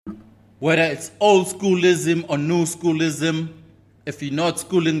Whether it's old schoolism or new schoolism, if you're not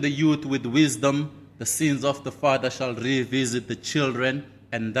schooling the youth with wisdom, the sins of the father shall revisit the children,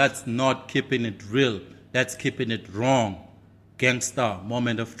 and that's not keeping it real. That's keeping it wrong. Gangsta,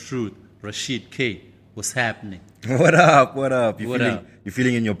 moment of truth, Rashid K. What's happening? What up? You're Up?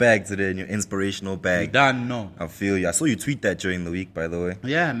 feeling in your bag today, in your inspirational bag. You don't know. I feel you. I saw you tweet that during the week, by the way.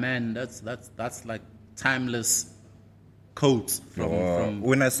 Yeah, man, that's like timeless quotes from.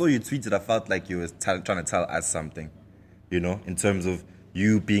 When I saw you tweet it, I felt like you were trying to tell us something, in terms of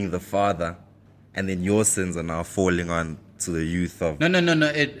you being the father, and then your sins are now falling on to the youth of. No.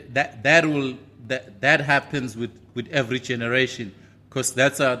 That happens with every generation, because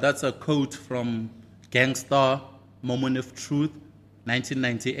that's a quote from Gangsta, Moment of Truth,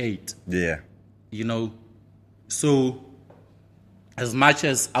 1998. Yeah. So as much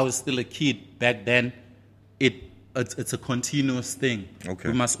as I was still a kid back then, it's a continuous thing. Okay.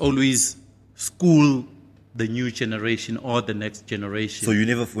 We must always school the new generation or the next generation. So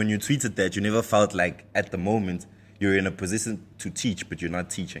when you tweeted that, you never felt like at the moment you're in a position to teach, but you're not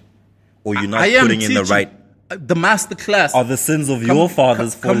teaching, or you're not putting in the right. The Master Class. Are the sins of your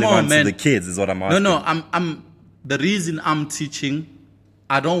fathers falling onto the kids? Is what I'm asking. No. I'm the reason I'm teaching.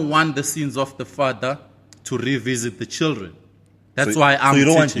 I don't want the sins of the father to revisit the children. That's why I'm teaching. So you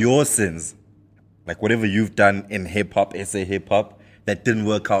don't want your sins, like whatever you've done in hip hop, SA hip hop, that didn't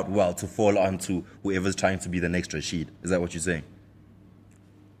work out well, to fall onto whoever's trying to be the next Rashid. Is that what you're saying?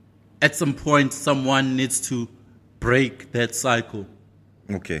 At some point, someone needs to break that cycle.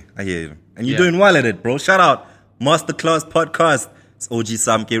 Okay, I hear you. And you're doing well at it, bro. Shout out. Master Class Podcast. It's OG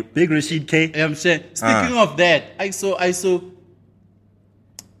Sam K. Big Rashid K. I'm saying. Speaking of that,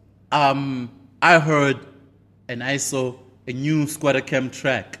 I heard and I saw a new Squatter Camp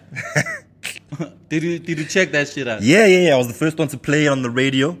track. Did you check that shit out? Yeah. I was the first one to play it on the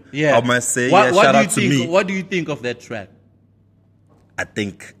radio. Yeah. I must say, shout out to me. What do you think of that track? I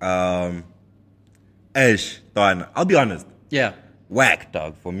think, Don, I'll be honest. Yeah. Whack,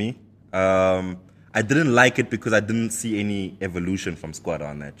 dog, for me. I didn't like it because I didn't see any evolution from Squatter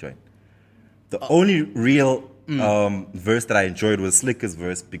on that joint. The only real verse that I enjoyed was Slicker's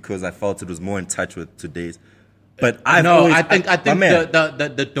verse, because I felt it was more in touch with today's. But I think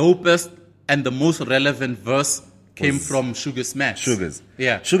the dopest and the most relevant verse came from Sugar Smash. Sugar's.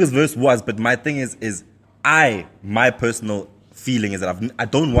 Yeah. Sugar's verse was, but my thing is my personal feeling is that I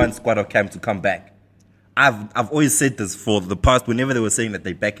don't want Squatter Camp to come back. I've always said this for the past, whenever they were saying that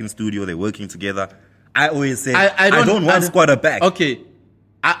they're back in studio, they're working together, I always said, I don't want Squatter back. Okay,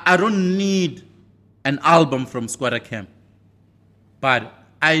 I don't need an album from Squatter Camp, but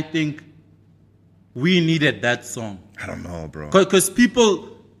I think we needed that song. I don't know, bro. Because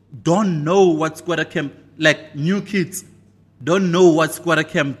people don't know what Squatter Camp, like new kids, don't know what Squatter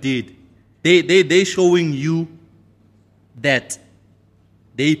Camp did. They showing you that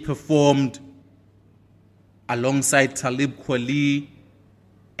they performed alongside Talib Kweli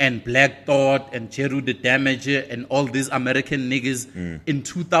and Black Thought and Jeru the Damager and all these American niggas in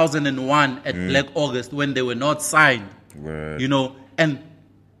 2001 at Black August, when they were not signed. Word. And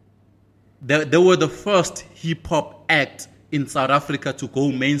they were the first hip-hop act in South Africa to go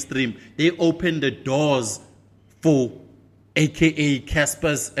mainstream. They opened the doors for AKA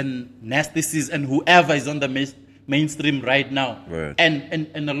Caspers and Nasty C's and whoever is on the mainstream right now. Word.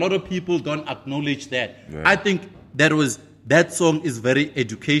 And a lot of people don't acknowledge that. Word. I think that song is very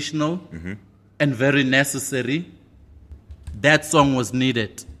educational and very necessary. That song was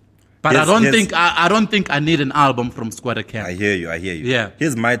needed. But I don't think I need an album from Squatter Camp. I hear you. Yeah.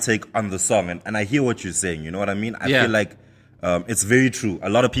 Here's my take on the song, and I hear what you're saying. You know what I mean? I feel like it's very true. A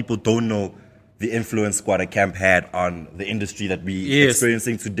lot of people don't know the influence Squatter Camp had on the industry that we're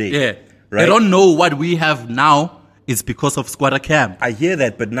experiencing today. Yeah. Right? They don't know what we have now is because of Squatter Camp. I hear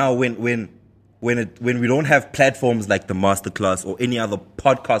that, but now when we don't have platforms like the Masterclass or any other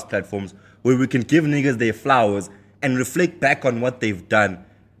podcast platforms where we can give niggas their flowers and reflect back on what they've done,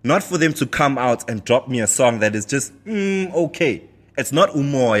 not for them to come out and drop me a song that is just okay. It's not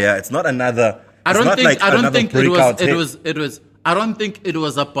Umoya. It's not another. I don't think it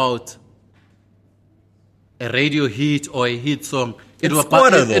was about a radio hit or a hit song. It was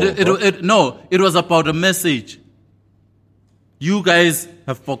about a message. You guys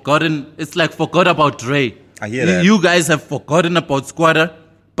have forgotten. It's like forgot about Dre. I hear that. You guys have forgotten about Squatter,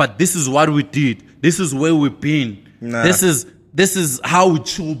 but this is what we did. This is where we've been. Nah. This is how it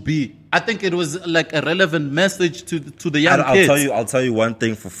should be. I think it was like a relevant message to the young kids. I'll tell you one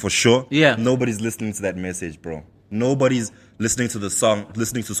thing for sure. Yeah. Nobody's listening to that message, bro. Nobody's listening to the song,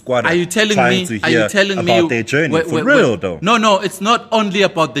 listening to Kgoadi. Are you telling trying me? To Are hear you telling about me their journey? For real, though. No. It's not only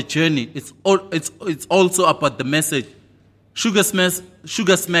about the journey. It's also about the message. Sugar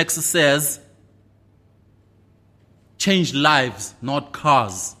Smacks says, "Change lives, not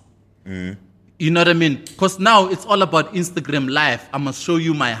cars." You know what I mean? Because now it's all about Instagram Live. I must show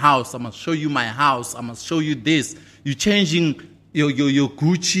you my house. I must show you my house. I must show you this. You're changing your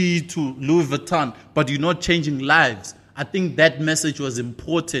Gucci to Louis Vuitton, but you're not changing lives. I think that message was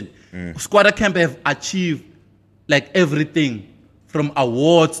important. Kgoadi Camp have achieved like everything from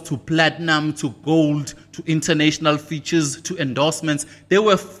awards to platinum to gold to international features to endorsements. They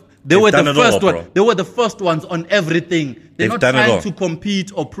were the first one. They were the first ones on everything. They're not trying to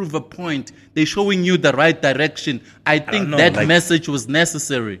compete or prove a point. They're showing you the right direction. I think that message was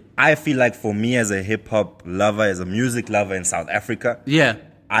necessary. I feel like for me as a hip hop lover, as a music lover in South Africa,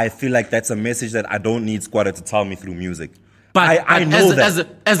 I feel like that's a message that I don't need Kgoadi to tell me through music. But I know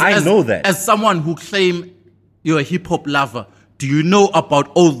that. As someone who claim you're a hip hop lover, do you know about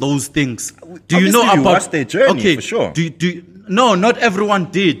all those things? Do you know about watched their journey for sure? No, not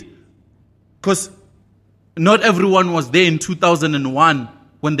everyone did. Because not everyone was there in 2001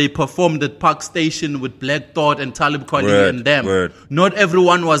 when they performed at Park Station with Black Thought and Talib Kweli and them. Not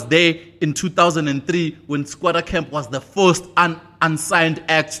everyone was there in 2003 when Kgoadi Camp was the first unsigned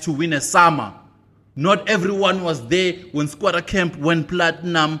act to win a summer. Not everyone was there when Kgoadi Camp went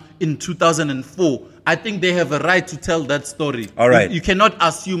platinum in 2004. I think they have a right to tell that story. All right. You cannot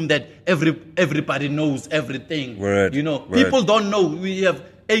assume that everybody knows everything. People don't know. We have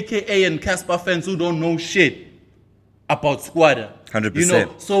AKA and Casper fans who don't know shit about Kgoadi.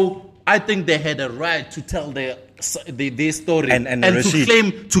 100%. So I think they had a right to tell their story and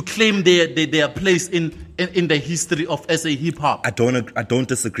to claim their place in the history of SA hip hop. I don't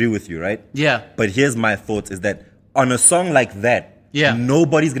disagree with you, right? Yeah. But here's my thoughts: is that on a song like that,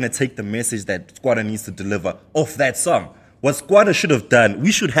 nobody's gonna take the message that Kgoadi needs to deliver off that song. What Kgoadi should have done,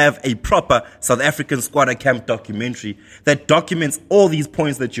 we should have a proper South African Kgoadi Camp documentary that documents all these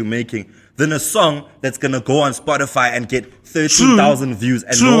points that you're making, than a song that's going to go on Spotify and get 13,000 views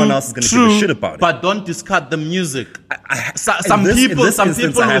and no one else is going to give a shit about it. But don't discard the music. Some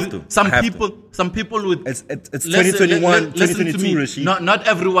people would... It's 2021, 2022, Rashid. Not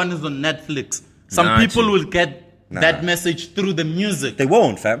everyone is on Netflix. Some people will get that message through the music. They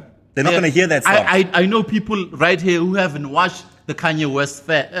won't, fam. They're not going to hear that song. I know people right here who haven't watched the Kanye West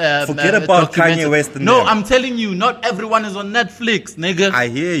forget about Kanye West. I'm telling you, not everyone is on Netflix, nigga. I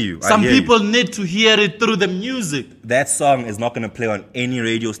hear you. Some people need to hear it through the music. That song is not going to play on any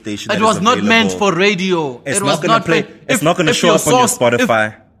radio station. It was not meant for radio. It's not going to play. It's not going to show up on your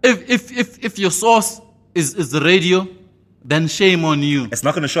Spotify. If your source is the radio, then shame on you. It's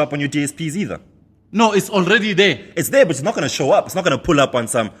not going to show up on your DSPs either. No, it's already there. It's there, but it's not going to show up. It's not going to pull up on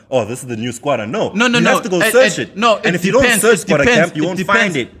some, this is the new Kgoadi. No. You have to go search it. And if you don't search Kgoadi Camp, you won't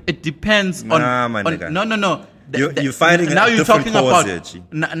find it. It depends on... my nigga. No. You're finding a different cause here, G.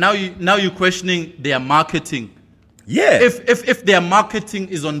 Now you're questioning their marketing. Yeah. If their marketing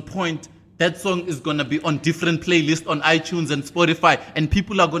is on point, that song is going to be on different playlists on iTunes and Spotify, and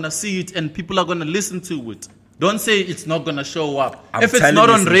people are going to see it and people are going to listen to it. Don't say it's not going to show up. If it's not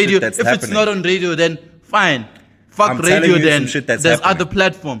on radio, then fine. Fuck radio then. There's other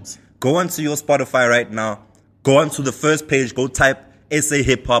platforms. Go onto your Spotify right now. Go onto the first page. Go type SA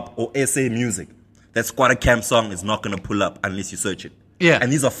hip hop or SA music. That Kgoadi Camp song is not going to pull up unless you search it. Yeah.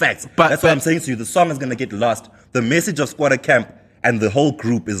 And these are facts. That's what I'm saying to you. The song is going to get lost. The message of Kgoadi Camp and the whole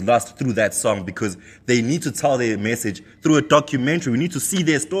group is lost through that song because they need to tell their message through a documentary. We need to see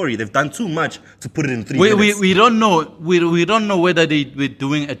their story. They've done too much to put it in 3 minutes. We don't know. We don't know whether they were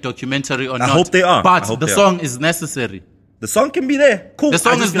doing a documentary or not. I hope they are. But the song is necessary. The song can be there. Cool. The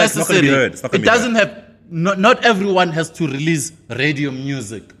song is necessary. It doesn't have... Not everyone has to release radio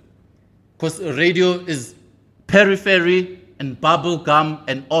music. Because radio is periphery and bubblegum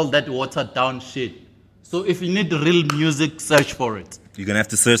and all that watered down shit. So if you need real music, search for it. You're going to have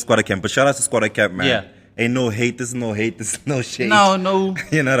to search Kgoadi Camp. But shout out to Kgoadi Camp, man. Yeah. Ain't no hate. This is no hate. This is no shade. No.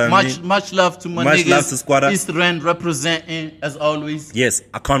 You know what I mean? Much love to my niggas. Much love to Kgoadi. East Rand representing, as always. Yes.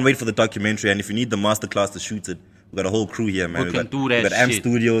 I can't wait for the documentary. And if you need the Master Class to shoot it, we got a whole crew here, man. We can do that shit. We got Amp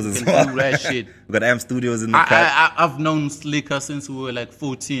Studios as well. Do that shit. We got Amp Studios in the cut. I've known Slicker since we were like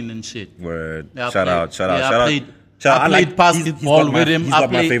 14 and shit. Word. Yeah, shout out. I played basketball with him. He's got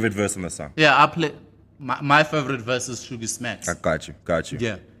my favorite verse on the song. Yeah, I played... My favorite verse is Sugar Smacks. I got you.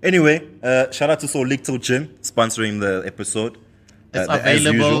 Yeah. Anyway, shout out to Soul Licto Gym sponsoring the episode.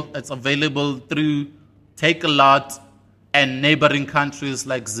 It's available through Take a Lot and neighboring countries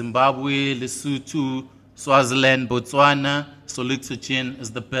like Zimbabwe, Lesotho, Swaziland, Botswana, Solito gin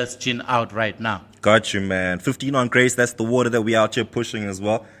is the best gin out right now. Got you, man. 15 on Grace, that's the water that we out here pushing as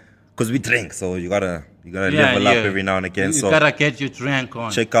well. Because we drink, so you gotta level up every now and again. You gotta get your drink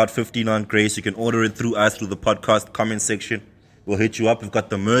on. Check out 15 on Grace. You can order it through us, through the podcast comment section. We'll hit you up. We've got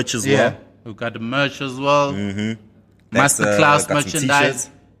the merch as well. We've got the merch as well. Master Class got some merchandise. t-shirts.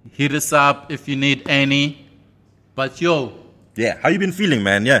 Hit us up if you need any. But yo, Yeah, how you been feeling,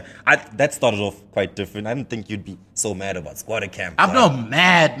 man? Yeah, that started off quite different. I didn't think you'd be so mad about Kgoadi camp. I'm not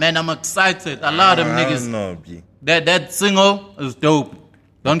mad, man. I'm excited. A lot of them I niggas. don't know, B. That single is dope.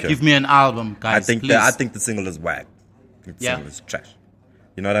 Don't give me an album, guys. Please. I think the single is whack. The single is trash.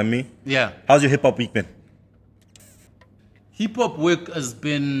 You know what I mean? Yeah. How's your hip hop week been? Hip hop week has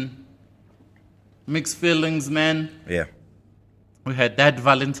been mixed feelings, man. Yeah. We had that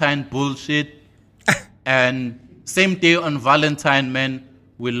Valentine bullshit. And same day on Valentine, man,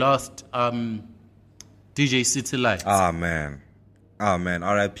 we lost DJ City Lights. Oh man.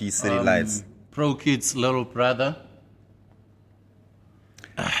 R.I.P. City Lights. Pro Kid's little brother.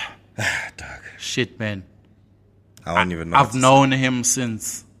 Dog. Shit, man. I don't even know. I've known him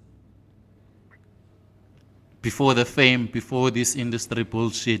since before the fame, before this industry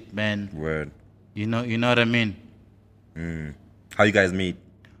bullshit, man. Word. You know what I mean? How you guys meet?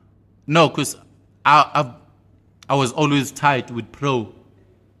 No, because I was always tight with Pro.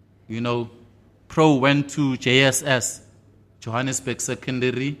 You know, Pro went to JSS, Johannesburg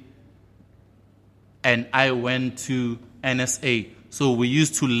Secondary, and I went to NSA. So we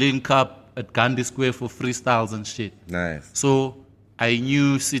used to link up at Gandhi Square for freestyles and shit. Nice. So I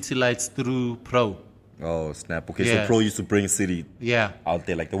knew City Lights through Pro. Oh, snap. Okay, Yeah. so Pro used to bring City out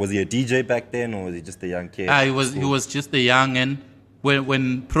there. Like, was he a DJ back then, or was he just a young kid? He was just a young, and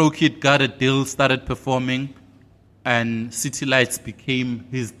when Pro Kid got a deal, started performing, and City Lights became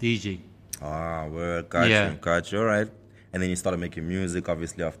his DJ. Ah, word. Got you. All right. And then you started making music,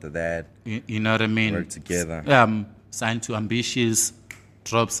 obviously, after that. You know what I mean? Work together. Signed to Ambitious,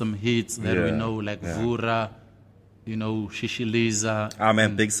 dropped some hits that we know, like Vura, you know, Shishiliza. Ah,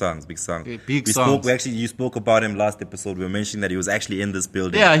 man, big songs. Big songs. songs. You spoke about him last episode. We were mentioning that he was actually in this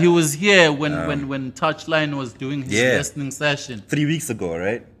building. Yeah, he was here when Touchline was doing his listening session. 3 weeks ago,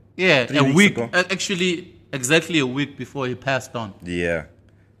 right? Yeah, 3 a weeks week. ago. Actually, exactly a week before he passed on. Yeah.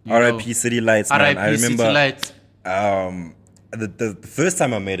 You R.I.P. know, City Lights, man. R.I.P. I remember City Lights. the first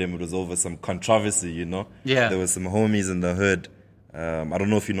time I met him, it was over some controversy, you know? Yeah. There was some homies in the hood. I don't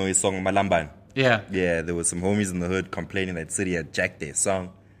know if you know his song, Malamban. Yeah. Yeah, there was some homies in the hood complaining that City had jacked their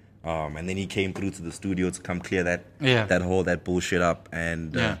song. And then he came through to the studio to come clear that bullshit up.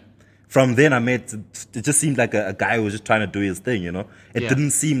 And from then it just seemed like a guy who was just trying to do his thing, you know? It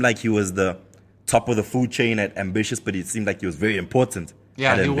didn't seem like he was the top of the food chain at Ambitious, but it seemed like he was very important.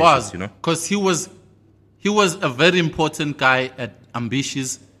 Yeah, he Ambitious, was. You know? Because he was a very important guy at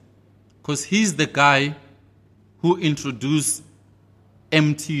Ambitious, because he's the guy who introduced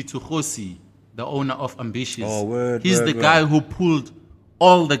MT to Kgoadi, the owner of Ambitious. Oh, word. He's the guy who pulled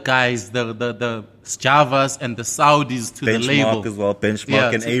all the guys, the Javas and the Saudis to the label. Benchmark as well,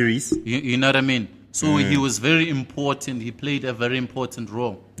 Benchmark and Aries. You know what I mean? So he was very important. He played a very important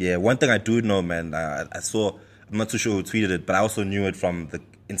role. Yeah, one thing I do know, man, I saw, I'm not too sure who tweeted it, but I also knew it from the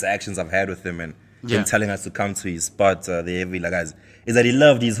interactions I've had with him and him telling us to come to his spot, the Every guys, is that he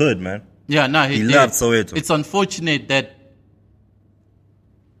loved his hood, man. Yeah, no, he loved Soweto. It's unfortunate that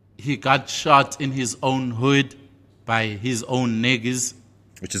he got shot in his own hood by his own niggas.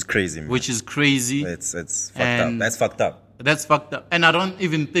 Which is crazy, man. It's fucked up. That's fucked up. And I don't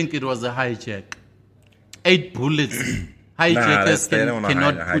even think it was a hijack. 8 bullets. Hijackers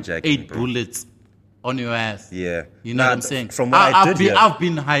cannot put 8 bullets on your ass. Yeah. You know what I'm saying? From what I've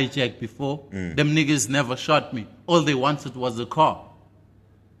been hijacked before. Them niggas never shot me. All they wanted was a car.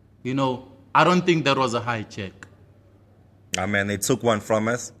 You know, I don't think that was a hijack. Ah, man, they took one from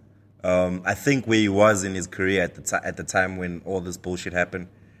us. I think where he was in his career at the time when all this bullshit happened,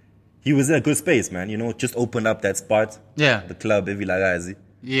 he was in a good space, man. You know, just opened up that spot. Yeah. The club, Every Lagazi.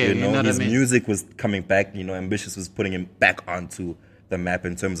 Yeah, you know his what I mean? music was coming back. You know, Ambitious was putting him back onto the map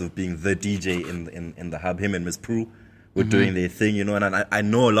in terms of being the DJ in the hub. Him and Miss Prue were doing their thing, you know, and I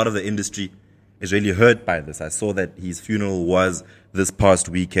know a lot of the industry is really hurt by this. I saw that his funeral was this past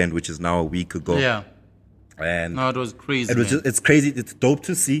weekend, which is now a week ago. Yeah. And no, it was crazy. It's crazy. It's dope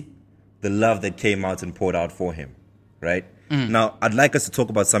to see the love that came out and poured out for him, right? Now, I'd like us to talk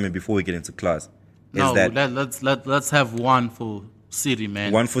about something before we get into class. Let's have one for City,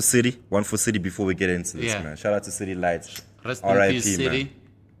 man. One for City before we get into this, man. Shout out to City Lights. Rest in peace, City. Man.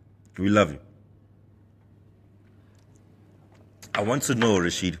 We love you. I want to know,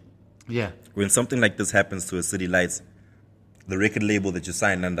 Rashid. Yeah. When something like this happens to a City Lights, the record label that you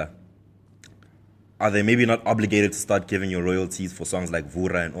signed under, are they maybe not obligated to start giving you royalties for songs like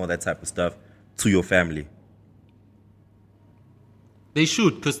Vura and all that type of stuff to your family? They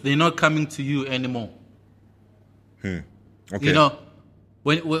should, because they're not coming to you anymore. Okay. You know,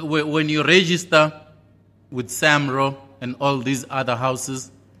 when you register with Samro and all these other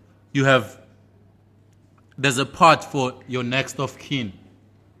houses, there's a part for your next of kin.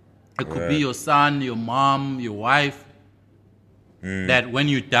 It could be your son, your mom, your wife, that when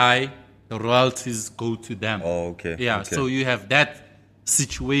you die, the royalties go to them. Oh, okay. Yeah, okay. so you have that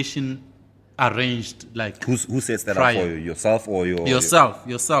situation arranged. Like Who sets that prior. up for you? Yourself or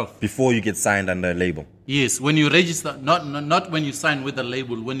Yourself. before you get signed under a label? Yes, when you register, not when you sign with the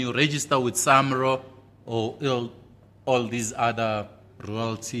label, when you register with Samro or all these other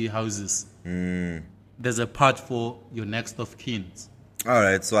royalty houses, there's a part for your next of kin. All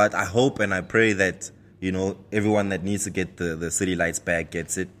right, so I hope and I pray that, you know, everyone that needs to get the City Lights bag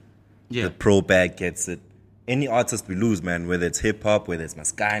gets it. Yeah. The pro bag gets it. Any artist we lose, man, whether it's hip-hop, whether it's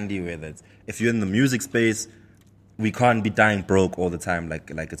Maskandi, whether it's... If you're in the music space, we can't be dying broke all the time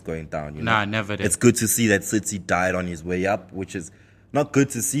like it's going down, you know? Nah, never did. It's good to see that City died on his way up, which is not good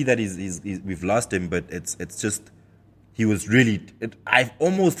to see that we've lost him, but it's just... He was really... I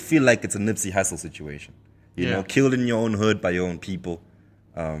almost feel like it's a Nipsey Hussle situation. You know, killed in your own hood by your own people.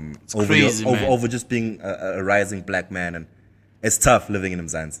 Over crazy, man. over just being a rising black man, and it's tough living in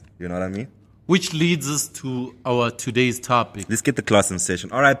Mzansi. You know what I mean? Which leads us to our today's topic. Let's get the class in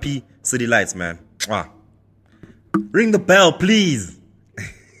session. R.I.P. City Lights, man. Mwah. Ring the bell, please.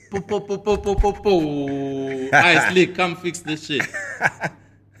 Ice Slick, come fix this shit.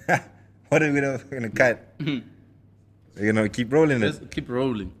 What are we gonna cut? We're gonna keep rolling Let's it. keep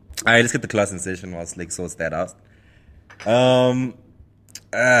rolling. All right, let's get the class in session while Slick sorts that out.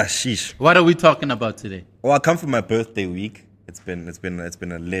 Sheesh. What are we talking about today? Well, I come from my birthday week. It's been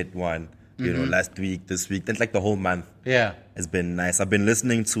a lit one. You know, last week, this week, then like the whole month. Yeah. It's been nice. I've been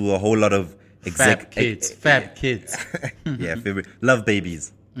listening to a whole lot of Fab kids. Yeah, favorite love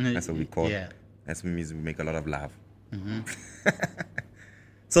babies. That's what we call. Yeah. That's what means we make a lot of love.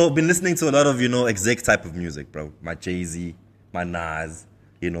 So I've been listening to a lot of, you know, exec type of music, bro. My Jay-Z, my Nas,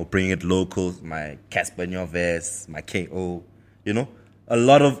 you know, bring it local, my Casper Nyovest, my KO, you know, a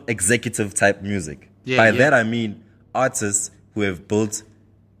lot of executive type music. By that I mean artists who have built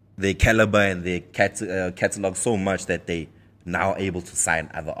their caliber and their catalog so much that they now able to sign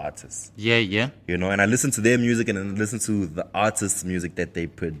other artists. Yeah. You know, and I listen to their music and then listen to the artists' music that they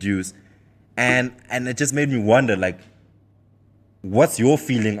produce, and it just made me wonder, like, what's your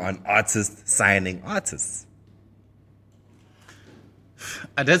feeling on artists signing artists?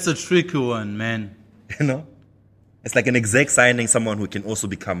 That's a tricky one, man. You know? It's like an exec signing someone who can also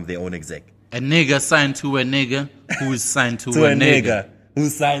become their own exec. A nigga signed to a nigga who is signed to, To a a nigga. nigga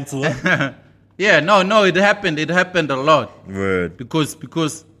who's signed to a... Yeah, no, it happened. It happened a lot. Word. Because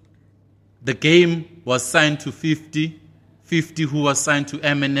the game was signed to 50 who was signed to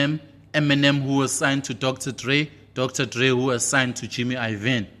Eminem who was signed to Dr. Dre who was signed to Jimmy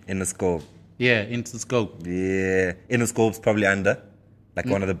Iovine. Interscope. Yeah, Interscope. Yeah. Interscope's probably under. Like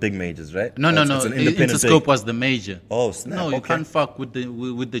one of the big majors, right? No. It's an independent Interscope big. was the major. Oh, snap. No, you okay. can't fuck with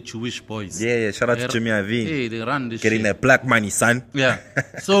the Jewish boys. Yeah. Shout out to Jimmy Iovine. Hey, they run this Getting shit. that black money, son. Yeah.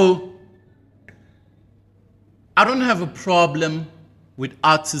 So, I don't have a problem with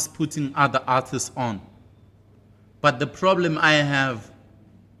artists putting other artists on. But the problem I have,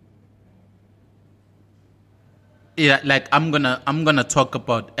 like I'm gonna talk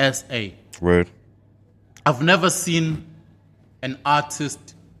about SA. Word. I've never seen an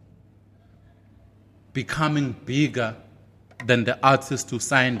artist becoming bigger than the artist who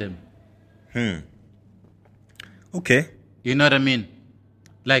signed them. Okay. You know what I mean?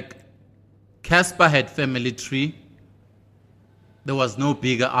 Like, Casper had Family Tree. There was no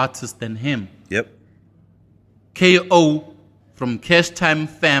bigger artist than him. Yep. KO, from Cash Time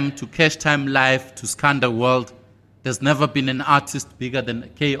Fam to Cash Time Live to Scandal World, there's never been an artist bigger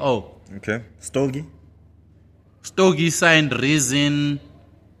than KO. Okay. Stogie. Stogie signed Reason,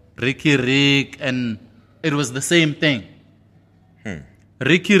 Ricky Rick, and it was the same thing.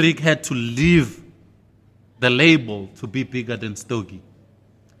 Ricky Rick had to leave the label to be bigger than Stogie.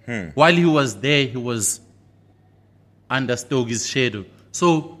 While he was there, he was under Stogie's shadow.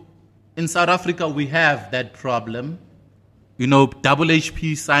 So in South Africa, we have that problem. You know, Double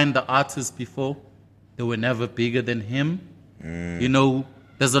HP signed the artists before. They were never bigger than him. You know,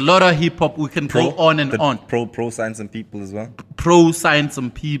 there's a lot of hip-hop. We can go on and on. Pro signed some people as well. Pro signed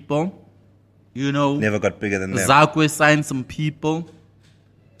some people. You know. Never got bigger than them. Zakwe signed some people.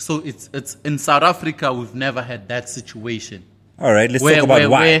 So it's in South Africa, we've never had that situation. All right, let's talk about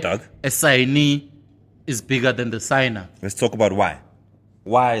why, dog. A signee is bigger than the signer. Let's talk about why.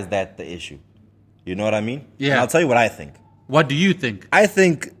 Why is that the issue? You know what I mean? Yeah. And I'll tell you what I think. What do you think? I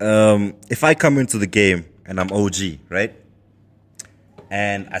think if I come into the game and I'm OG, right?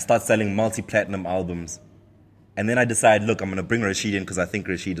 And I start selling multi-platinum albums, and then I decide, look, I'm going to bring Rashid in because I think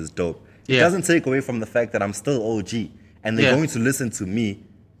Rashid is dope. It doesn't take away from the fact that I'm still OG, and they're going to listen to me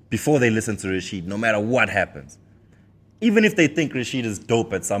before they listen to Rashid, no matter what happens. Even if they think Rashid is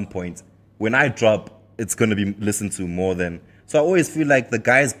dope at some point, when I drop, it's going to be listened to more than... So I always feel like the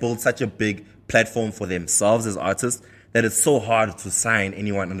guys build such a big platform for themselves as artists that it's so hard to sign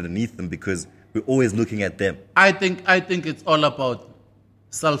anyone underneath them because we're always looking at them. I think it's all about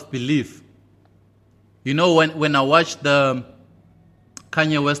self-belief. You know, when I watched the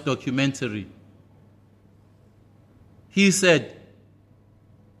Kanye West documentary, he said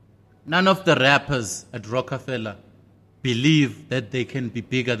none of the rappers at Rockefeller believe that they can be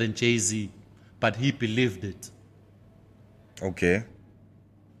bigger than Jay-Z, but he believed it. Okay.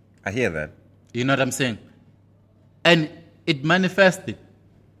 I hear that. You know what I'm saying? And it manifested.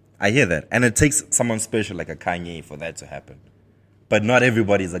 I hear that. And it takes someone special like a Kanye for that to happen. But not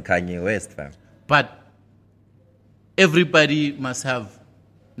everybody's a Kanye West fan. But everybody must have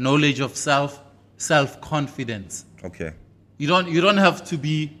knowledge of self-confidence. Okay. You don't have to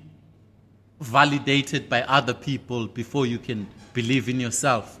be validated by other people before you can believe in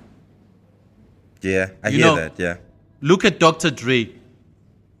yourself. Yeah, I hear that, yeah. Look at Dr. Dre.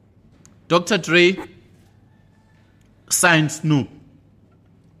 Dr. Dre signed Snoop.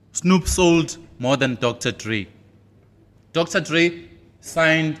 Snoop sold more than Dr. Dre. Dr. Dre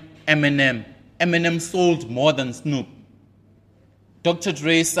signed Eminem. Eminem sold more than Snoop. Dr.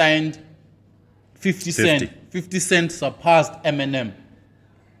 Dre signed 50 Cent. 50 Cent surpassed Eminem.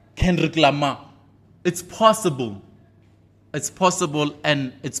 Kendrick Lamar. It's possible. It's possible,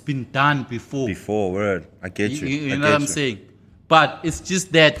 and it's been done before. Before, word. I get you. You know what I'm saying? But it's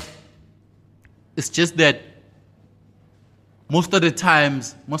just that most of the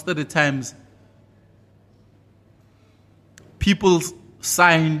times, people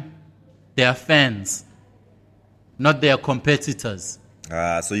sign their fans, not their competitors. So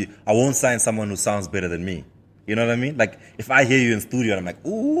I won't sign someone who sounds better than me. You know what I mean? Like, if I hear you in studio and I'm like,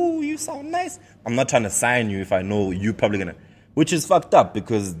 ooh, you sound nice, I'm not trying to sign you if I know you're probably going to... Which is fucked up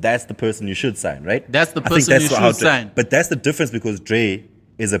because that's the person you should sign, right? That's the person you should sign. But that's the difference because Dre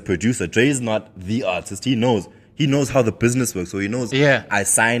is a producer. Dre is not the artist. He knows how the business works. So he knows, I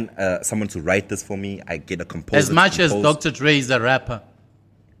sign someone to write this for me. I get a composer. As much as Dr. Dre is a rapper,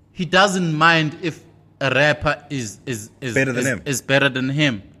 he doesn't mind if a rapper is better than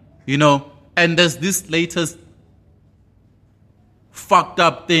him. You know? And there's this latest fucked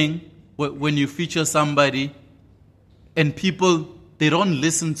up thing when you feature somebody and people, they don't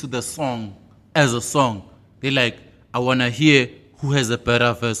listen to the song as a song. They're like, I want to hear who has a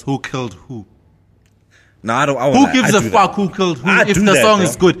better verse, who killed who. No, I don't. Who gives a fuck who killed who if the song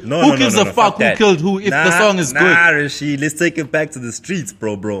is good? Who gives a fuck who killed who if the song is good? Nah, Rashid, let's take it back to the streets,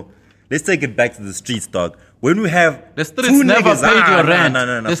 bro. Let's take it back to the streets, dog. When we have the streets never paid your rent.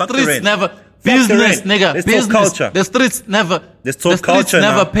 No. The streets never... Business, nigga. Let's business. talk culture. The streets never... Let's talk culture now. The streets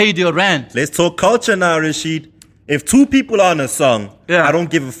never paid your rent. Let's talk culture now, Rashid. If two people are on a song, I don't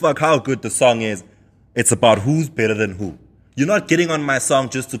give a fuck how good the song is. It's about who's better than who. You're not getting on my song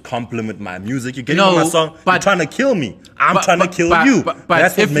just to compliment my music. You're getting on my song, you're trying to kill me. I'm trying to kill you.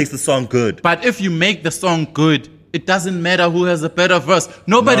 That's what makes the song good. But if you make the song good, it doesn't matter who has a better verse.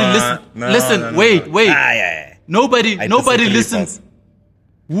 Nobody listen. Wait. Nobody listens.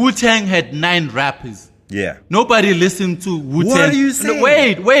 Wu-Tang had 9 rappers. Yeah. Nobody listened to Wu-Tang. What are you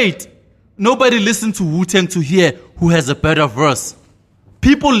saying? Wait. Nobody listened to Wu-Tang to hear who has a better verse.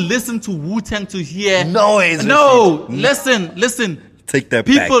 People listen to Wu-Tang to hear... Listen. Take that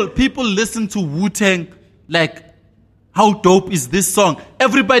back. People listen to Wu-Tang like, how dope is this song?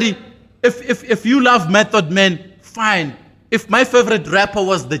 Everybody, if you love Method Man, fine. If my favorite rapper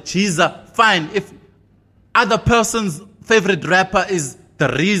was the Cheezer, fine. If other person's favorite rapper is the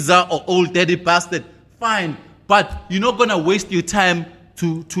RZA or Old Daddy Bastard, fine. But you're not going to waste your time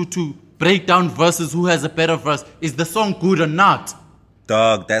to break down verses who has a better verse. Is the song good or not?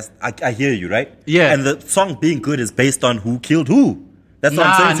 Dog, I hear you, right? Yeah. And the song being good is based on who killed who. That's what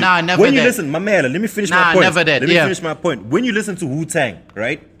I'm saying. Never when you listen, my man, let me finish my point. Let me finish my point. When you listen to Wu-Tang,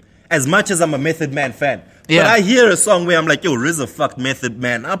 right? As much as I'm a Method Man fan, but I hear a song where I'm like, yo, RZA fucked Method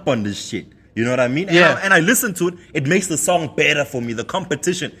Man up on this shit. You know what I mean? And I listen to it. It makes the song better for me. The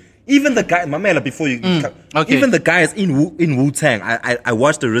competition Even the guy, Mamela, before you, okay. even the guys in Wu-Tang, I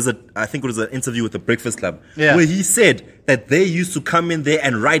watched I think it was an interview with the Breakfast Club, where he said that they used to come in there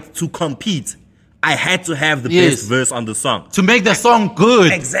and write to compete. I had to have the best verse on the song. To make the song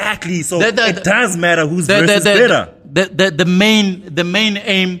good. Exactly. So it does matter whose verse is better. The main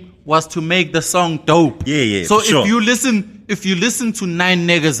aim was to make the song dope. Yeah. So if you listen to 9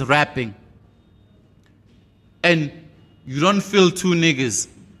 niggas rapping and you don't feel 2 niggas,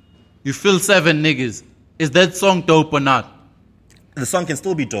 you feel 7 niggas, is that song dope or not? The song can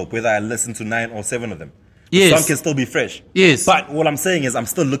still be dope whether I listen to 9 or 7 of them. Yes. The song can still be fresh. Yes. But what I'm saying is I'm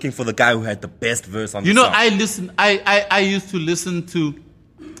still looking for the guy who had the best verse on the song. I used to listen to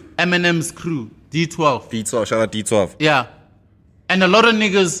Eminem's crew, D12. D12, shout out D12. Yeah. And a lot of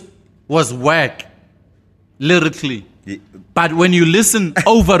niggas was whack lyrically. Yeah. But when you listen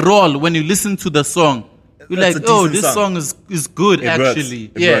overall, when you listen to the song, you're like, oh, this song is good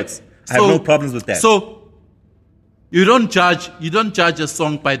actually. It works. I have no problems with that. So you don't judge a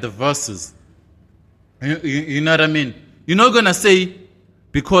song by the verses. You know what I mean? You're not gonna say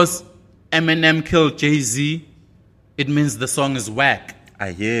because Eminem killed Jay-Z, it means the song is whack.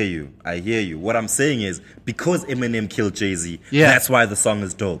 I hear you. What I'm saying is because Eminem killed Jay-Z, that's why the song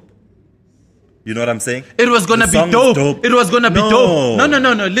is dope. You know what I'm saying? It was gonna be dope. It was gonna be dope.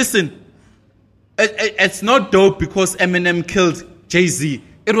 No. Listen, it's not dope because Eminem killed Jay-Z.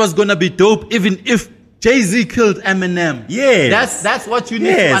 It was gonna be dope even if Jay-Z killed Eminem. Yeah. That's what you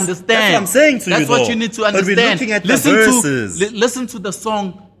need to understand. That's what I'm saying to you. That's what you need to understand. But we're looking at the verses. Listen to the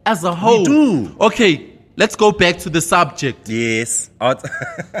song as a whole. We do. Okay, let's go back to the subject. Yes.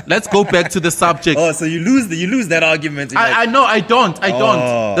 Let's go back to the subject. Oh, so you lose that argument. I know, I don't.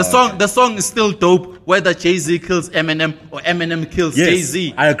 The song is still dope whether Jay-Z kills Eminem or Eminem kills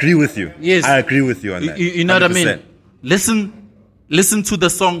Jay-Z. I agree with you. Yes. I agree with you on that. You know 100%. What I mean? Listen to the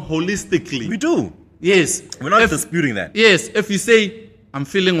song holistically. We do. Yes. We're not disputing that. Yes. If you say, I'm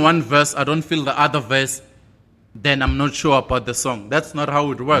feeling one verse, I don't feel the other verse, then I'm not sure about the song. That's not how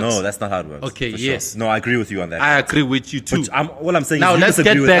it works. No, that's not how it works. Okay, yes. Sure. No, I agree with you on that. I agree with you too. What I'm saying now is let's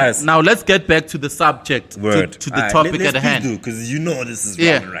get back to the subject, to the topic at hand. Because you know this is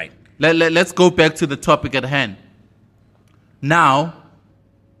wrong and right. Let's go back to the topic at hand. Now,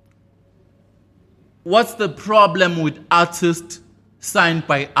 what's the problem with artists signed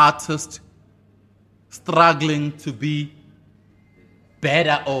by artists struggling to be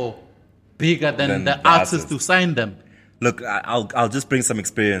better or bigger than the artists who signed them? Look, I'll just bring some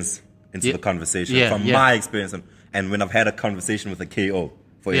experience into the conversation from my experience, and when I've had a conversation with a KO,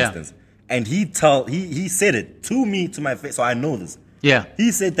 for instance, and he said it to me to my face, so I know this. Yeah,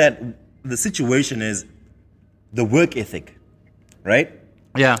 he said that the situation is the work ethic, right?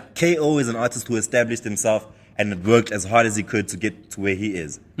 Yeah, KO is an artist who established himself and worked as hard as he could to get to where he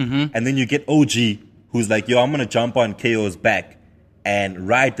is, and then you get OG, who's like, yo, I'm gonna jump on KO's back and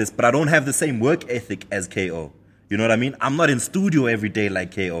ride this, but I don't have the same work ethic as KO. You know what I mean? I'm not in studio every day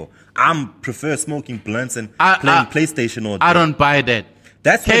like KO. I prefer smoking blunts and playing PlayStation all day. I don't buy that.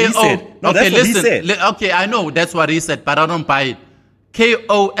 That's what he said. No, that's what he said. Okay, I know that's what he said, but I don't buy it.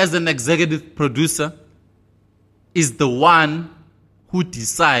 KO as an executive producer is the one who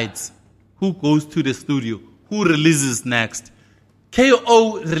decides who goes to the studio, who releases next.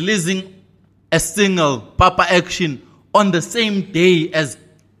 KO releasing a single, Papa Action, on the same day as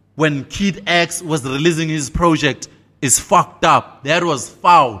when Kid X was releasing his project is fucked up. That was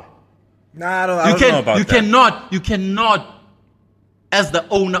foul. Nah, I don't know about that. You cannot, as the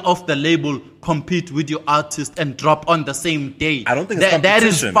owner of the label, compete with your artist and drop on the same day. I don't think it's competition. That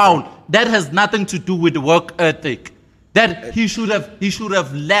is foul. Bro. That has nothing to do with work ethic. That he should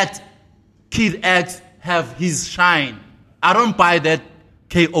have let Kid X have his shine. I don't buy that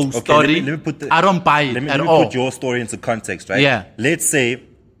KO story. I don't buy it at all. Let me put your story into context, right? Yeah. Let's say,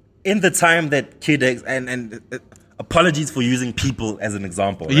 in the time that Kid X and apologies for using people as an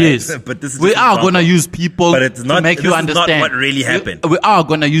example. Right? Yes, but this is we are gonna use people, but it's not, to make you understand. Not what really happened. We are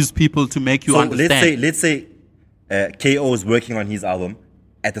gonna use people to make you understand. Let's say KO is working on his album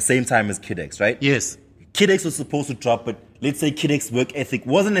at the same time as Kid X, right? Yes. Kid X was supposed to drop, but let's say Kid X's work ethic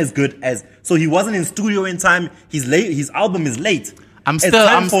wasn't as good as, so he wasn't in studio in time. He's late. His album is late. I'm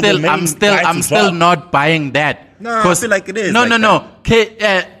still not buying that. No, I feel like it is. No.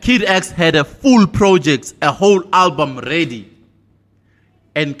 Kid X had a full project, a whole album ready,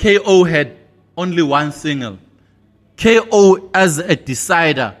 and KO had only one single. KO, as a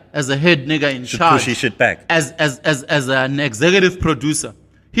decider, as a head nigga in charge, push his shit back. As an executive producer,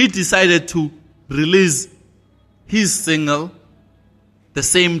 he decided to release his single the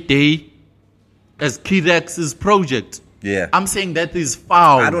same day as Kid X's project. Yeah. I'm saying that is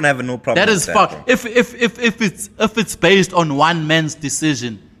foul. I don't have no problem. That with is foul. bro. If it's based on one man's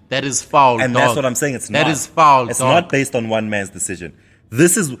decision, that is foul. And dog. that's what I'm saying. It's not. That is foul. It's dog. not based on one man's decision.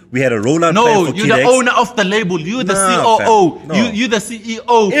 We had a rollout No, plan for you're Kid the X. owner of the label. You're the No, COO. fam. No. You're the CEO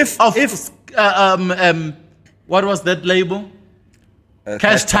what was that label?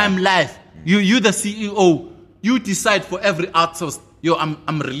 Cash Time Life. You're the CEO. You decide for every artist. Yo,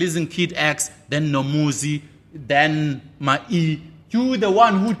 I'm releasing Kid X, then Nomuzi, then Mai. You the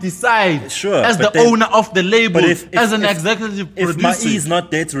one who decides. Sure, as the owner of the label, as an executive If producer. Mai is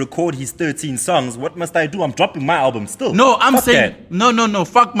not there to record his 13 songs, what must I do? I'm dropping my album still. No, I'm Fuck saying that. no.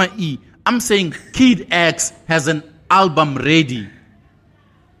 Fuck Mai. I'm saying Kid X has an album ready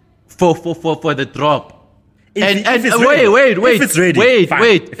for the drop. If it's ready. Wait. If it's ready, fine.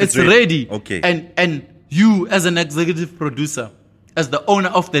 Wait. If It's it's ready. Okay. And you, as an executive producer, as the owner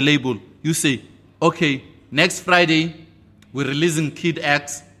of the label, you say, okay, next Friday we're releasing Kid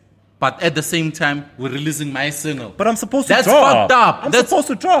X, but at the same time we're releasing my single. But I'm supposed to That's drop. fucked up. I'm That's- supposed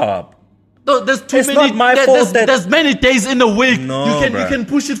to drop. No, there's too It's many. not my fault that- There's many days in a week. No, you bruh. can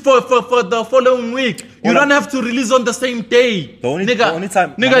push it for the following week. You Well, don't have to release on the same day. The only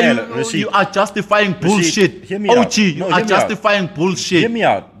time, nigga, you are justifying bullshit. hear me out. OG, you No, are hear me out. justifying bullshit. Hear me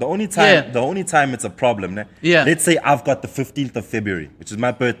out. The only time it's a problem, ne? Yeah. Let's say I've got the 15th of February, which is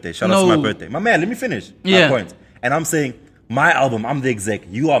my birthday. Shout out to No. my birthday. My man, let me finish Yeah. my point. And I'm saying, my album, I'm the exec.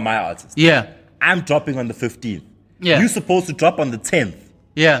 You are my artist. Yeah, I'm dropping on the 15th. Yeah. You're supposed to drop on the 10th.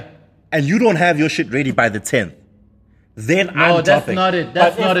 yeah. And you don't have your shit ready by the 10th. Then I'm No, that's dropping. not it.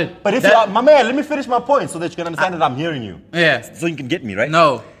 That's But not if- it. But if That- you are, my man, let me finish my point so that you can understand that I'm hearing you. Yeah. So you can get me, right?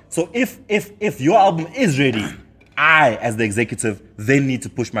 No. So if your album is ready, I, as the executive, then need to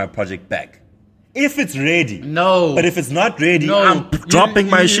push my project back. If it's ready. No. But if it's not ready, No, I'm dropping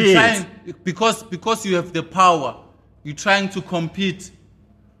my shit. Because you have the power. You're trying to compete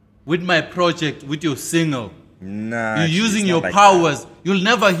with my project, with your single. Nah. You're it's using not your like powers. You'll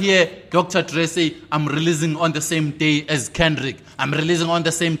never hear Dr. Dre say, I'm releasing on the same day as Kendrick. I'm releasing on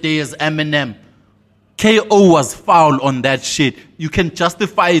the same day as Eminem. KO was foul on that shit. You can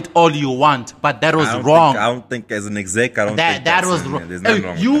justify it all you want, but that was wrong. I don't think as an exec, I don't think That that's was in wrong. there. There's nothing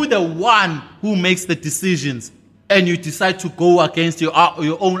wrong with You the one who makes the decisions, and you decide to go against your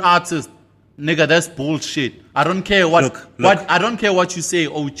own artist. Nigga, that's bullshit. I don't care Look. I don't care what you say,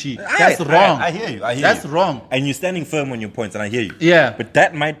 OG. that. That's wrong. I hear you. That's wrong. And you're standing firm on your points, and I hear you. Yeah. But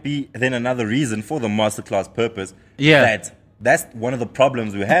that might be then another reason for the masterclass purpose. Yeah. That's one of the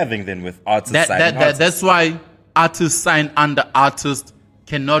problems we're having then with artists signing artists. That's why artists signed under artists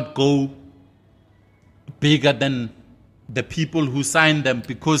cannot go bigger than the people who signed them,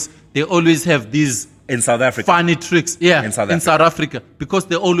 because they always have these in South Africa. funny tricks. Yeah, In South South Africa. Because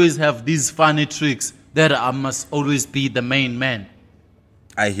they always have these funny tricks that I must always be the main man.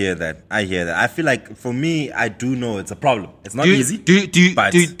 I hear that. I feel like for me, I do know it's a problem. It's not Do you, easy.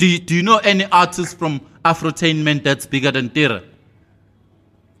 but do you know any artist from Afrotainment that's bigger than Tira?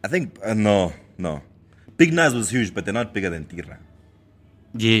 I think no. Big Nas was huge, but they're not bigger than Tira.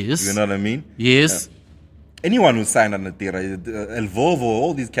 Yes. You know what I mean? Yes. Anyone who signed under Tira, El Vovo,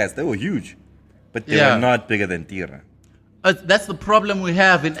 all these cats, they were huge, but they Yeah. were not bigger than Tira. That's the problem we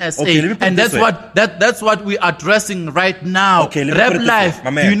have in SA, Okay, let me put and it this that's what we're addressing right now. Okay, let me Rap put it this way, Life. my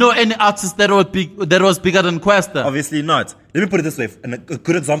man. Do you know any artist that was bigger than Questa? Obviously not. Let me put it this way. And a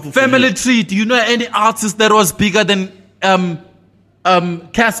good example for Family you. Tree. Do you know any artist that was bigger than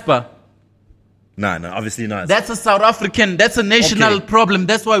Casper? No, obviously not. That's a South African. That's a national Okay. problem.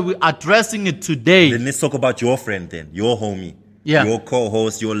 That's why we're addressing it today. Then let's talk about your friend then, your homie, Yeah. your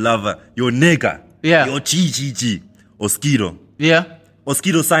co-host, your lover, your nigga, Yeah. your GGG, Oskido. Yeah.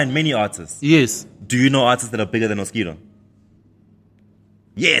 Oskido signed many artists. Yes. Do you know artists that are bigger than Oskido?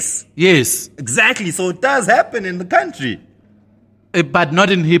 Yes, Yes. exactly. So it does happen in the country. But not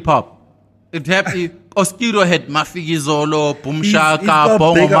in hip hop. It happened. Oskido had Mafikizolo, He's Pumshaka, got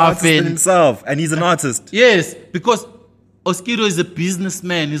Bongo bigger artists than Muffin. himself, and he's an artist. Yes, because Oskido is a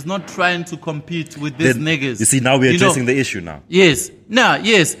businessman. He's not trying to compete with these Then, niggas. You see, now we're You know, addressing the issue now. Yes.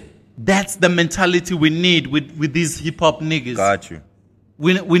 Yes. That's the mentality we need with these hip hop niggas. Got you.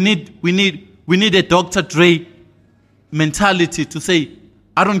 We need a Dr. Dre mentality to say,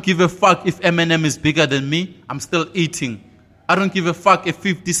 I don't give a fuck if Eminem is bigger than me, I'm still eating. I don't give a fuck if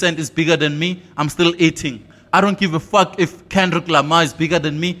 50 Cent is bigger than me, I'm still eating. I don't give a fuck if Kendrick Lamar is bigger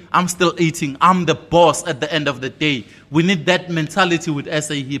than me, I'm still eating. I'm the boss at the end of the day. We need that mentality with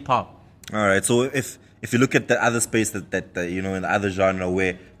SA hip hop. All right. So if you look at the other space that you know, in the other genre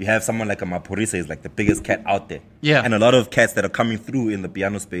where you have someone like a Maphorisa is like the biggest cat out there. Yeah. And a lot of cats that are coming through in the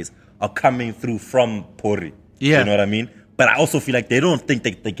piano space are coming through from Pori. Yeah. You know what I mean? But I also feel like they don't think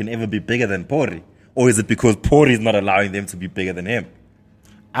they can ever be bigger than Pori. Or is it because Pori is not allowing them to be bigger than him?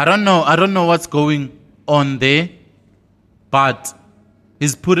 I don't know what's going on there, but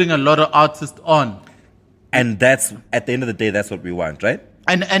he's putting a lot of artists on. And that's, at the end of the day, that's what we want, right?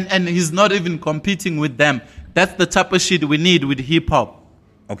 And he's not even competing with them. That's the type of shit we need with hip hop.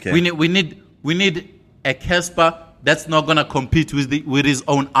 Okay. We need a Casper that's not gonna compete with his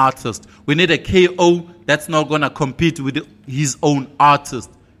own artist. We need a KO that's not gonna compete with his own artist.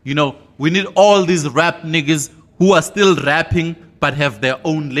 You know, we need all these rap niggas who are still rapping but have their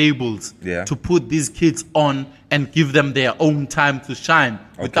own labels to put these kids on and give them their own time to shine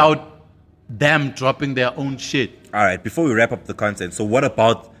without them dropping their own shit. All right, before we wrap up the content, so what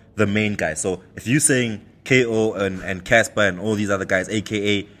about the main guys? So if you're saying KO and Casper and all these other guys,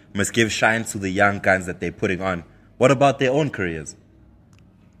 a.k.a. must give shine to the young guns that they're putting on, what about their own careers?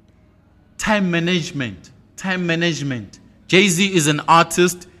 Time management. Jay-Z is an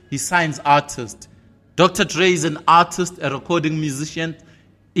artist. He signs artists. Dr. Dre is an artist, a recording musician.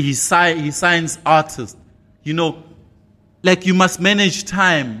 He signs artists. You know, like you must manage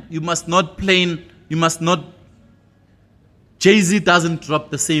time. You must not. Jay-Z doesn't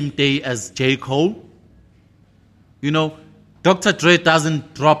drop the same day as J. Cole. You know, Dr. Dre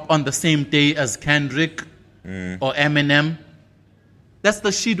doesn't drop on the same day as Kendrick or Eminem. That's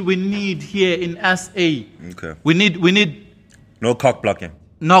the shit we need here in SA. Okay. We need no cock blocking.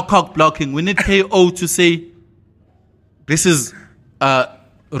 No cock blocking. We need KO to say, this is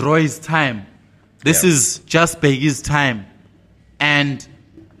Roy's time. This is just Biggie's time. And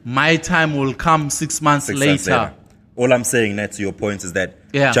my time will come 6 months later. All I'm saying, Nat, to your point is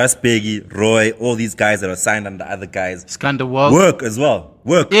that just Biggie, Roy, all these guys that are signed under other guys, work as well.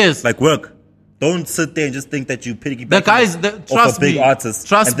 Work. Yes. Like work. Don't sit there and just think that you piggybacking the guys, off a big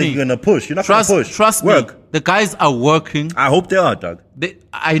artist and think you're going to push. You're not going to push. Trust work. me. The guys are working. I hope they are, dog.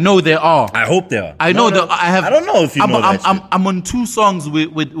 I know they are. I hope they are. I know that I have. I don't know if you know that shit. I'm on 2 songs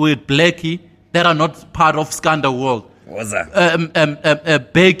with Blxckie that are not part of Scandal World. What's that?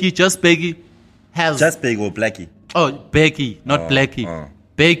 Just Biggie has. Just Biggie or Blxckie? Oh, Blxckie, not Blxckie.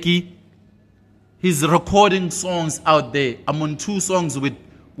 Blxckie, he's recording songs out there. I'm on 2 songs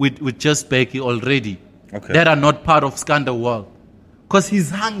with Just Blxckie already. Okay. That are not part of Scandal World. Because he's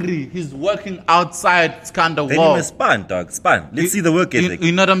hungry. He's working outside Scandal World. Then you span, dog. Span. Let's see the work ethic.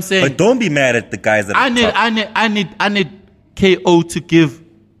 You know what I'm saying? But don't be mad at the guys that I need KO to give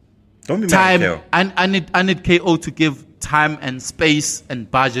don't be time. Mad at KO. I need KO to give time and space and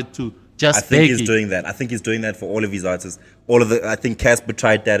budget to Just Blxckie. I think he's doing that. I think he's doing that for all of his artists. I think Casper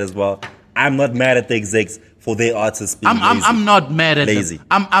tried that as well. I'm not mad at the execs for their artists being lazy. I'm not mad at lazy. Them.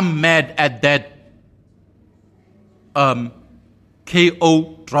 I'm mad at that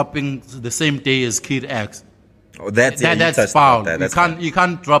KO dropping the same day as Kid X. Oh, that's foul. That. You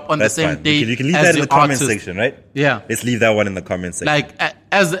can't drop on that's the same fine. day. You can leave as that in the comment artist. section, right? Yeah. Let's leave that one in the comment section. Like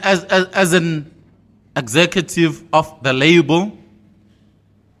as an executive of the label,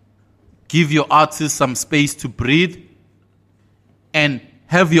 give your artist some space to breathe and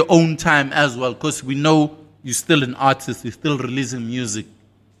have your own time as well, because we know you're still an artist, you're still releasing music.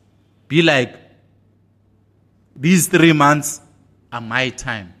 Be like, these 3 months are my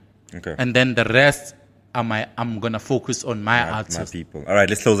time. Okay. And then the rest I'm gonna focus on my artists. My people. All right,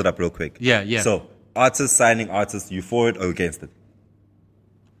 let's close it up real quick. Yeah. So, artists signing artists, you for it or against it?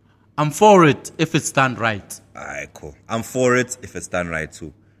 I'm for it if it's done right. All right, cool. I'm for it if it's done right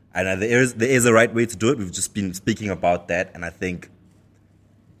too. And there is a right way to do it. We've just been speaking about that, and I think,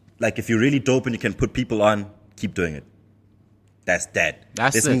 like, if you're really dope and you can put people on, keep doing it. That's that.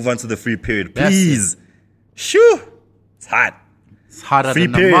 Let's move on to the free period, please. Shoo! It's hot. It's hotter free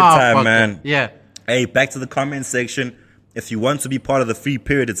than period time, man. Yeah. Hey, back to the comment section. If you want to be part of the free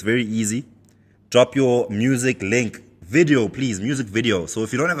period, it's very easy. Drop your music link. Video, please. Music video. So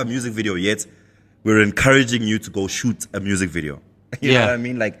if you don't have a music video yet, we're encouraging you to go shoot a music video. You know what I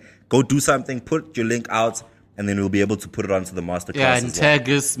mean? Like, go do something, put your link out, and then we'll be able to put it onto the master class. Yeah, and tag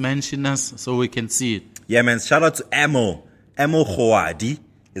us, mention us, so we can see it. Yeah, man. Shout out to Ammo Kgoadi.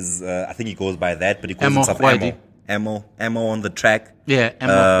 I think he goes by that, but he calls himself Ammo on the track. Yeah,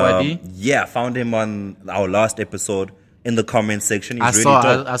 Ammo Kgoadi. Yeah, found him on our last episode in the comment section. He's really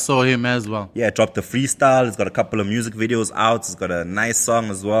dope. I saw him as well. Yeah, dropped the freestyle. He's got a couple of music videos out. He's got a nice song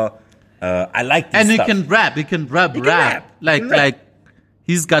as well. I like this and stuff. He can rap. Like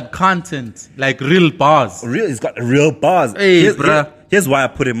he's got content, like real bars. He's got real bars. Hey, here's why I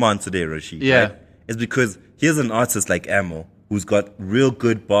put him on today, Rashid. Yeah. Right? It's because here's an artist like Ammo who's got real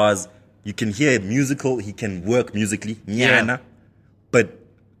good bars. You can hear musical. He can work musically. Yeah. But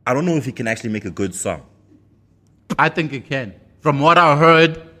I don't know if he can actually make a good song. I think he can. From what I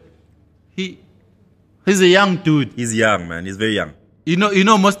heard, he's a young dude. He's young, man. He's very young. You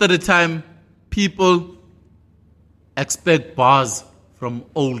know, most of the time, people expect bars from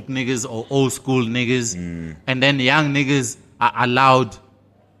old niggas or old school niggas, and then young niggas are allowed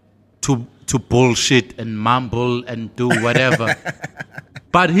to bullshit and mumble and do whatever.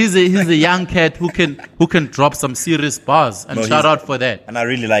 But he's a young cat who can drop some serious bars, and shout out for that. And I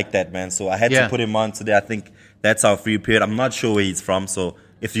really like that, man. So I had to put him on today. I think that's our free period. I'm not sure where he's from, so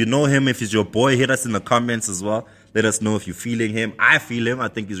if you know him, if he's your boy, hit us in the comments as well. Let us know if you're feeling him. I feel him. I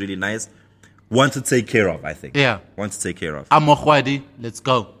think he's really nice. One to take care of, I think. Yeah. One to take care of. I'm Kgoadi. Let's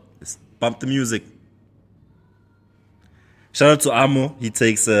go. Let's bump the music. Shout out to Amo. He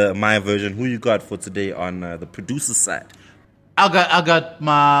takes my version. Who you got for today on the producer side? I got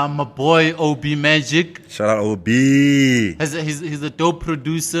my boy OB Magik. Shout out OB. He's a dope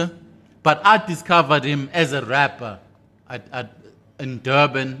producer, but I discovered him as a rapper in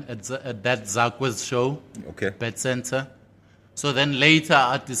Durban at that Zakwa's show. Okay. Bet Center. So then later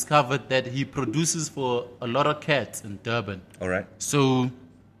I discovered that he produces for a lot of cats in Durban. All right. So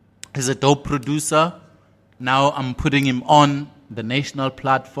he's a dope producer. Now I'm putting him on the national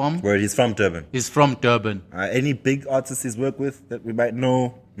platform. Where he's from Durban? He's from Durban. Any big artists he's worked with that we might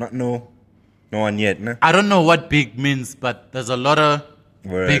know, not know? No one yet, no? I don't know what big means, but there's a lot of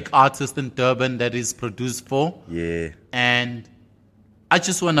big artists in Durban that he's produced for. Yeah. And I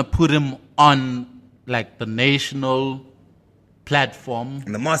just want to put him on like the national platform.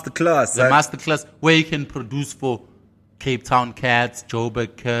 And the MasterClass. The MasterClass, where he can produce for Cape Town Cats,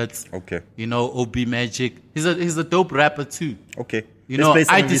 Joburg Cats. Okay. You know, OB Magik. He's a dope rapper too. Okay. You know,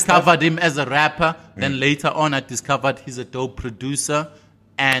 I discovered him as a rapper. Then later on, I discovered he's a dope producer.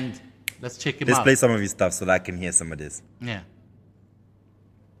 And let's check him out. Let's play some of his stuff so that I can hear some of this. Yeah.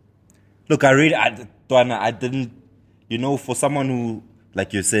 Look, I didn't, you know, for someone who,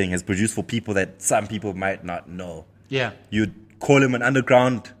 like you're saying, has produced for people that some people might not know. Yeah. You'd call him an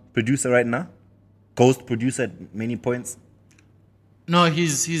underground producer right now? Ghost producer at many points? No,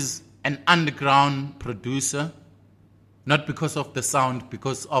 he's an underground producer. Not because of the sound,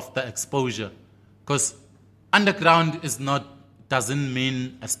 because of the exposure. Because underground doesn't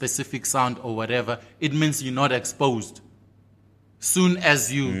mean a specific sound or whatever. It means you're not exposed. Soon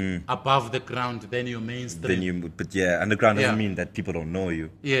as you above the ground, then you're mainstream. But yeah, underground doesn't mean that people don't know you.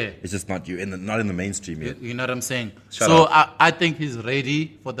 Yeah. It's just not you, not in the mainstream yet. You know what I'm saying? So I think he's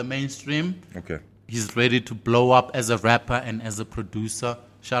ready for the mainstream. Okay. He's ready to blow up as a rapper and as a producer.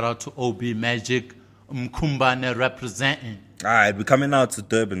 Shout out to OB Magik, Mkumbane representing. All right, we're coming out to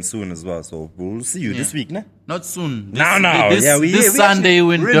Durban soon as well, so we'll see you this week, nah? Not soon. This Sunday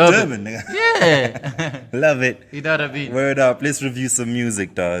we're in Durban. nigga. Yeah. Love it. You know what I mean? Word up. Let's review some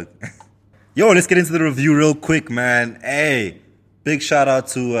music, dog. Yo, let's get into the review real quick, man. Hey, big shout out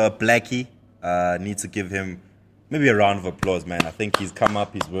to Blxckie. Need to give him maybe a round of applause, man. I think he's come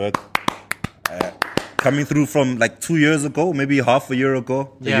up his work. Coming through from like 2 years ago, maybe half a year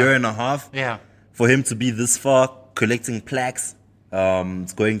ago, a year and a half. Yeah. For him to be this far, collecting plaques,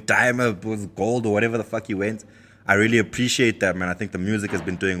 it's going diamond, gold, or whatever the fuck he went. I really appreciate that, man. I think the music has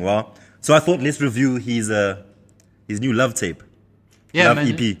been doing well. So I thought let's review his new Love tape. Yeah, Love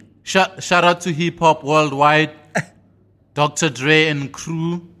man. EP. Shout out to Hip Hop Worldwide, Dr. Dre and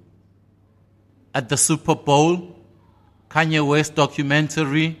crew at the Super Bowl, Kanye West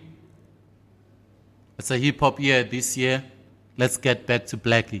documentary. It's a hip hop year this year. Let's get back to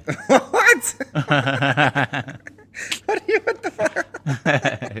Blxckie. What? What the fuck?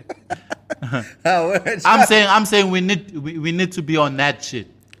 I'm saying we need to be on that shit.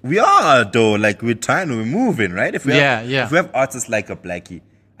 We are though, like we're moving, right? If we have artists like a Blxckie,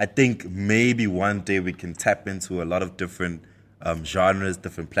 I think maybe one day we can tap into a lot of different genres,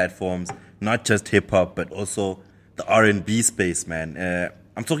 different platforms, not just hip hop, but also the R&B space, man.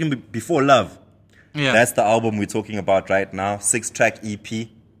 I'm talking before Love. Yeah. That's the album we're talking about right now. 6-track EP.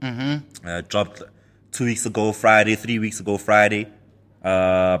 Dropped 2 weeks ago Friday, 3 weeks ago Friday.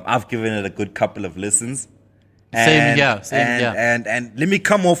 I've given it a good couple of listens. Same here. And let me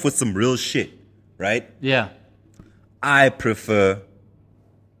come off with some real shit, right? Yeah. I prefer,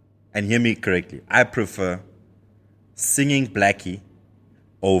 and hear me correctly, I prefer singing Blxckie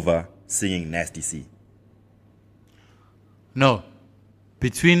over singing Nasty C. No.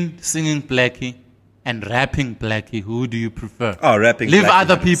 Between singing Blxckie and rapping Blxckie, who do you prefer? Oh, rapping Leave Blxckie,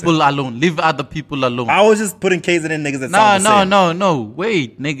 other 100%. people alone. Leave other people alone. I was just putting K's in niggas that sound the same. No.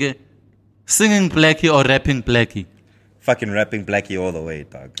 Wait, nigga. Singing Blxckie or rapping Blxckie? Fucking rapping Blxckie all the way,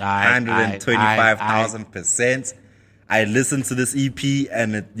 dog. 125,000%. I listened to this EP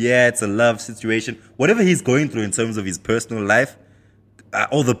and it's a love situation. Whatever he's going through in terms of his personal life,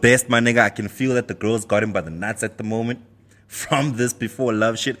 all the best, my nigga. I can feel that the girls got him by the nuts at the moment from this before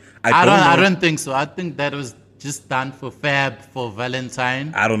love shit. I don't think so. I think that was just done for Fab, for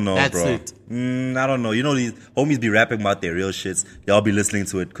Valentine. I don't know, That's bro. it. I don't know. You know, these homies be rapping about their real shits. Y'all be listening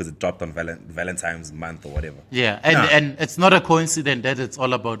to it because it dropped on Valentine's month or whatever. Yeah, and it's not a coincidence that it's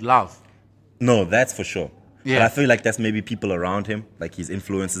all about love. No, that's for sure. Yeah. But I feel like that's maybe people around him, like his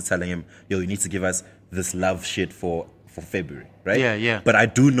influencers telling him, yo, you need to give us this love shit for February, right? Yeah. But I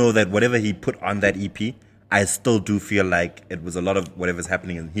do know that whatever he put on that EP, I still do feel like it was a lot of whatever's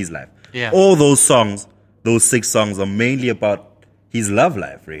happening in his life. Yeah. All those songs, those 6 songs are mainly about his love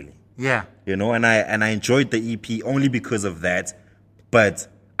life, really. Yeah. You know, and I enjoyed the EP only because of that. But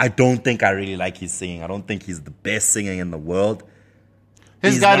I don't think I really like his singing. I don't think he's the best singer in the world.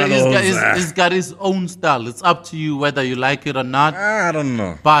 He's got his own style. It's up to you whether you like it or not. I don't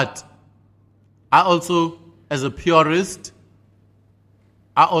know. But I also, as a purist,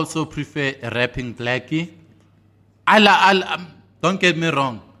 I also prefer rapping Blxckie. Don't get me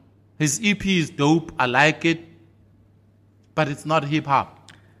wrong. His EP is dope. I like it. But it's not hip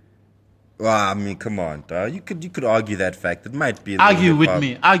hop. Well, I mean, come on, dog. You could argue that fact. It might be. Argue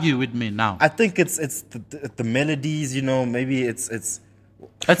with me now. I think it's the melodies. You know, maybe it's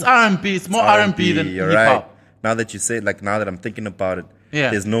R&B. It's more R&B than hip hop. Right. Now that you say it, like now that I'm thinking about it, Yeah.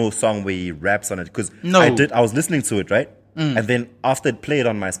 there's no song where he raps on it because No. I was listening to it, right? And then after it played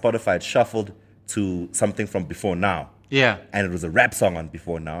on my Spotify, it shuffled to something from Before Now. Yeah. And it was a rap song on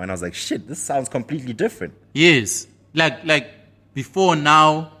Before Now, and I was like, shit, this sounds completely different. Yes. Like Before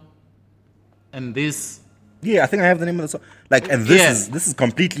Now and this. Yeah, I think I have the name of the song. Like, and this is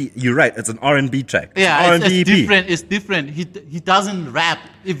completely. You're right. It's an R&B track. Yeah, it's it's R&B EP. different. It's different. He doesn't rap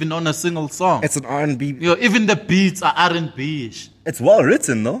even on a single song. It's an R&B. You know, even the beats are R&B-ish. It's well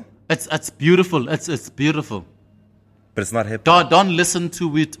written, though, It's beautiful. It's beautiful. but it's not hip hop. Don't listen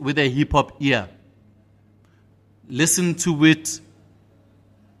to it with a hip hop ear. Listen to it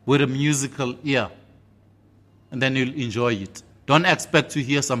with a musical ear, and then you'll enjoy it. Don't expect to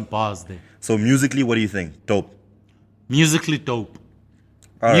hear some bars there. So musically, what do you think? Dope. Musically dope.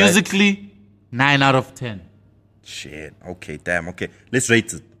 All right. Musically, 9 out of 10. Shit. Okay. Damn. Okay. Let's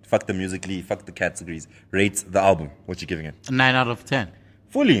rate it. Fuck the musically. Fuck the categories. Rate the album. What you giving it? 9 out of 10.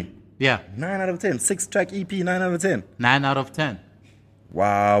 Fully. Yeah, 9 out of 10. 6-track EP. 9 out of 10. 9 out of 10.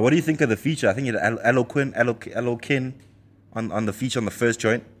 Wow. What do you think of the feature? I think it had Eloquin on the feature on the first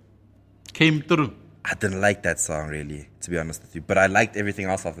joint. Came through. I didn't like that song really, to be honest with you. But I liked everything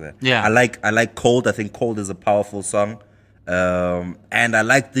else after that. Yeah. I like Cold. I think Cold is a powerful song. And I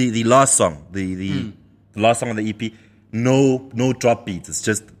like the last song. The last song on the EP. No drop beats. It's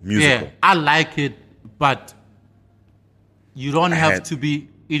just musical. Yeah, I like it, but you don't have to be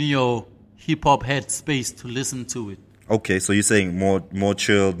in your hip hop head space to listen to it. Okay, so you're saying more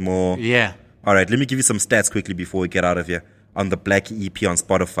chilled, more. Yeah. All right, let me give you some stats quickly before we get out of here on the Blxckie EP on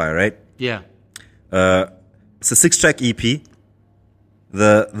Spotify, right? Yeah. It's a 6-track EP.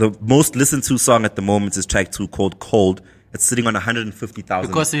 The most listened to song at the moment is track 2 called Cold. It's sitting on 150,000.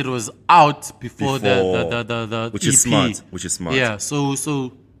 Because it was out before the which EP. is smart. Yeah, so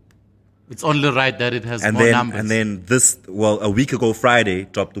it's only right that it has And more then numbers. and then a week ago Friday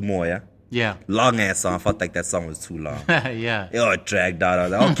dropped more, yeah? Yeah. Long ass song. I felt like that song was too long. Yeah. Yo, it dragged out. I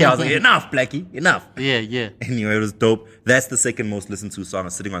was like, okay, I was like, enough, Blxckie, enough. Yeah. Anyway, it was dope. That's the second most listened to song.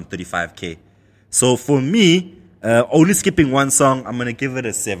 It's sitting on 35K. So for me, only skipping one song, I'm going to give it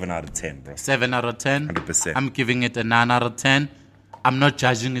a 7 out of 10, bro. 7 out of 10. 100%. I'm giving it a 9 out of 10. I'm not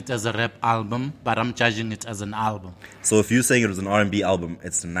judging it as a rap album, but I'm judging it as an album. So if you're saying it was an R&B album,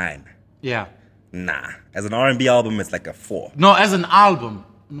 it's a 9. Yeah. Nah. As an R&B album, it's like a 4. No, as an album,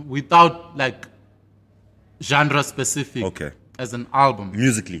 without like genre specific. Okay. As an album.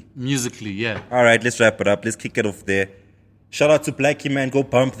 Musically, yeah. All right, let's wrap it up. Let's kick it off there. Shout out to Blxckie, man. Go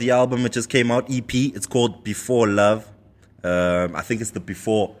bump the album. It just came out, EP. It's called Before Love. I think it's the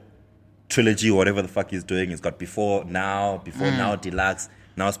Before trilogy or whatever the fuck he's doing. It's got Before Now Deluxe.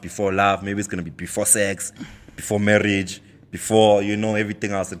 Now it's Before Love. Maybe it's going to be Before Sex, Before Marriage, Before,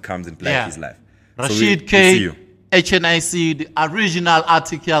 everything else that comes in Blxckie's life. Rashid K, HNIC, the original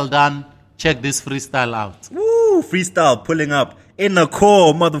article done. Check this freestyle out. Woo, freestyle pulling up. In the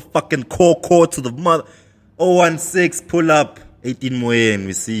core, motherfucking core to the mother. 016, pull up. 18 more in.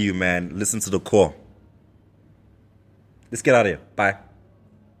 We see you, man. Listen to the core. Let's get out of here. Bye.